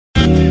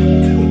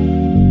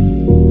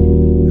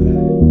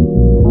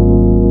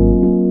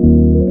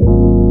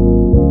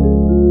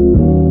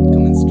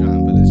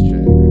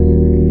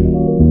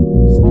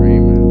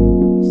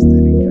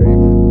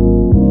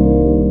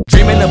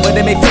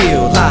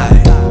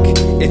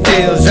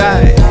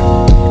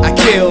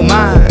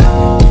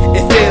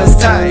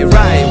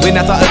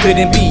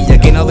couldn't be. I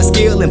gain all the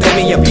skill and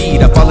play me a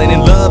beat. I'm falling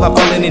in love, I'm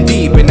falling in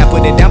deep, and I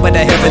put it down, but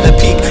I head for the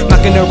peak. I'm not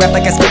gonna rap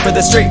like I spit for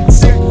the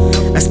streets.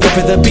 I spit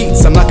for the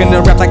beats. I'm not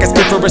gonna rap like I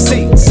spit for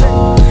receipts.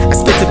 I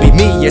spit to be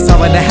me. It's all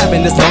that I have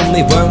in this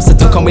lonely world. So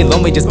don't call me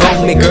lonely, just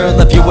bone me, girl.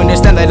 If you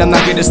understand that I'm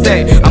not here to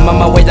stay, I'm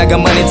on my way. I got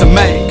money to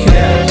make.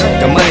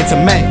 Got money to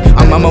make.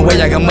 I'm on my way.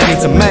 I got money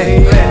to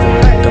make.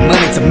 Got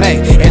money to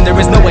make, and there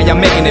is no way I'm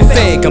making it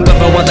fake. I'm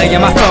bumping while they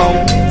on my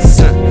phone.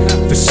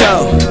 For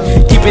sure,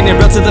 keeping it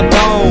real to the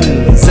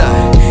bones.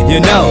 You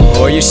know,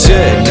 or you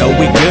should know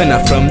we good.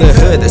 Not from the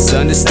hood, the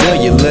sun is still.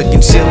 You looking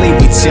chilly,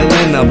 we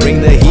chillin'. I'll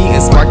bring the heat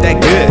and spark that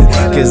good.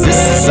 Cause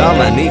this is all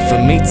I need for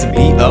me to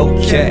be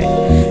okay.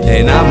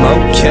 And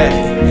I'm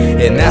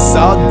okay, and that's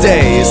all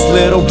day. It's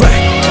Little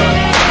Ray.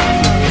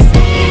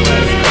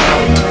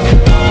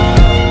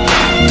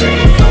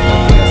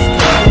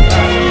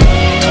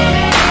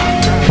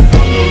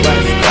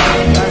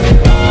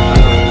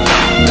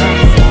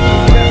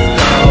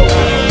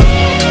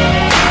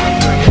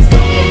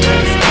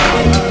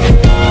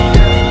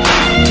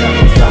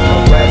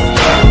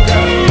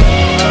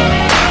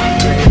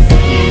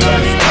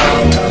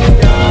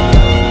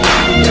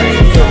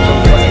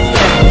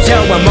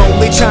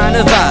 Trying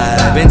to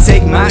vibe and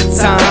take my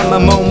time.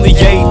 I'm only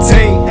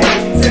 18.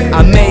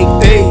 I make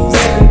these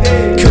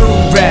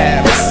cool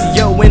raps,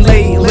 yo, and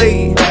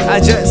lately I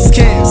just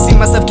can't see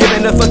myself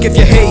giving a fuck if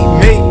you hate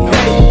me.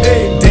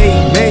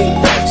 Date me,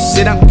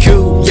 shit, I'm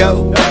cool,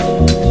 yo.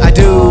 I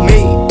do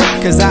me,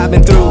 cause I've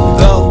been through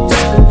those.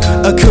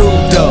 A cool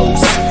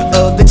dose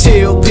of the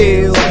chill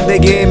pill. They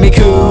give me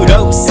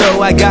kudos,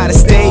 so I gotta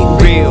stay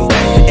real.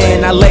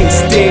 And I lay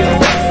still,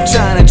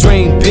 trying to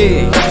dream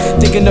big.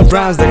 Thinking of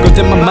rhymes that go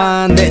through my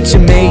mind that you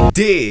may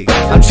dig.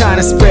 I'm trying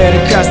to spread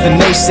across the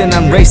nation.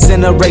 I'm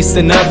racing,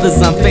 erasing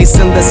others. I'm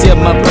facing this, yeah,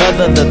 my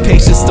brother. The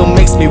patience still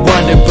makes me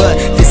wonder, but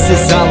this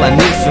is all I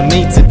need for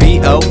me to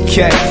be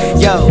okay.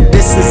 Yo,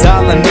 this is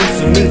all I need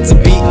for me to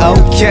be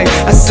okay.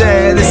 I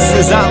said this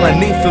is all I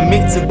need for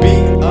me to be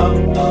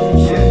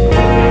okay.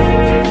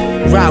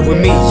 Ride with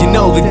me, you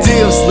know the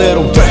deal's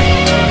Little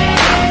Ray.